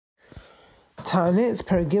Tanit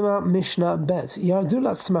Perigima Mishnah Bet Yardu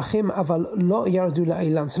Smachim Aval Lo Yardu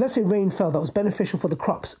Ilan. So let's say rain fell that was beneficial for the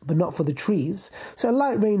crops but not for the trees. So a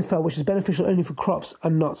light rain fell which is beneficial only for crops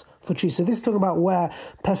and not for trees. So this is talking about where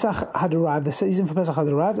Pesach had arrived, the season for Pesach had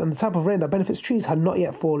arrived, and the type of rain that benefits trees had not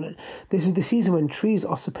yet fallen. This is the season when trees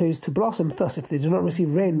are supposed to blossom. Thus, if they do not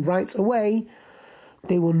receive rain right away,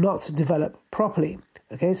 they will not develop properly.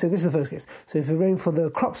 Okay, so this is the first case. So if it rained for the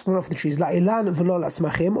crops but not for the trees, like ilan v'lo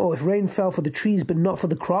latzmachim, or if rain fell for the trees but not for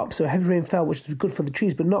the crops, so heavy rain fell which is good for the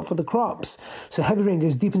trees but not for the crops. So heavy rain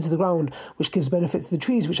goes deep into the ground, which gives benefit to the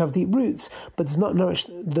trees which have deep roots, but does not nourish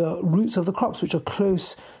the roots of the crops which are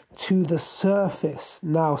close to the surface.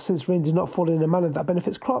 Now, since rain did not fall in a manner that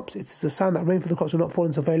benefits crops, it is a sign that rain for the crops will not fall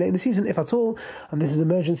until very late in the season, if at all, and this is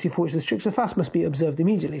an emergency for which the stricter fast must be observed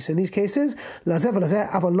immediately. So in these cases, or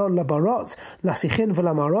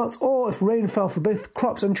if rain fell for both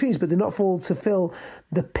crops and trees but did not fall to fill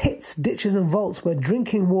the pits, ditches and vaults where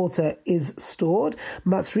drinking water is stored,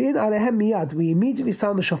 we immediately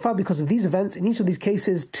sound the shofar because of these events. In each of these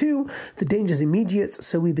cases, too, the danger is immediate,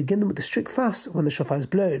 so we begin them with the strict fast when the shofar is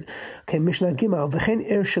blown. Okay, Mishnah Gimel.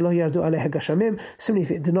 Similarly,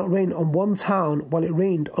 if it did not rain on one town while it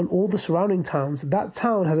rained on all the surrounding towns, that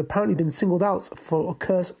town has apparently been singled out for a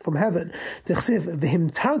curse from heaven. As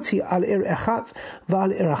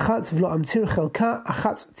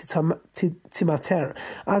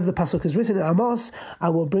the pasuk is written in Amos, I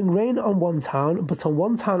will bring rain on one town, but on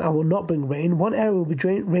one town I will not bring rain. One area will be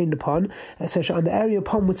rained upon, etc., and the area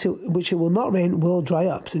upon which it will not rain will dry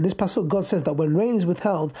up. So in this pasuk, God says that when rain is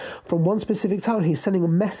withheld from one specific town, he's sending a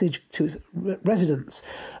message to its residents.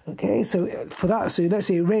 Okay, so for that, so let's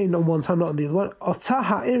say it rained on one town, not on the other one.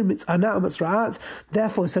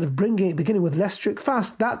 Therefore, instead of beginning with less strict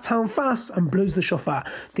fast, that town fasts and blows the shofar.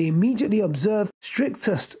 They immediately observe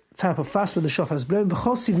strictest type of fast when the shofar is blown.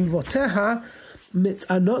 On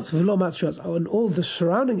all the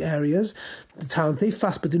surrounding areas, the towns, they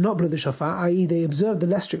fast but do not blow the shofar, i.e. they observe the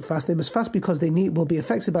less strict fast. They must fast because they will be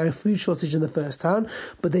affected by a food shortage in the first town,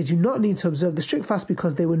 but they do not need to observe the strict fast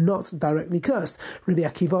because they were not directly cursed. Rabbi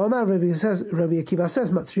Akiva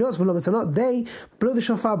says, they blow the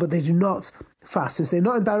shofar but they do not fast. Since they're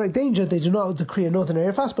not in direct danger, they do not decree a northern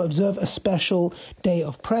area fast but observe a special day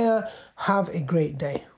of prayer. Have a great day.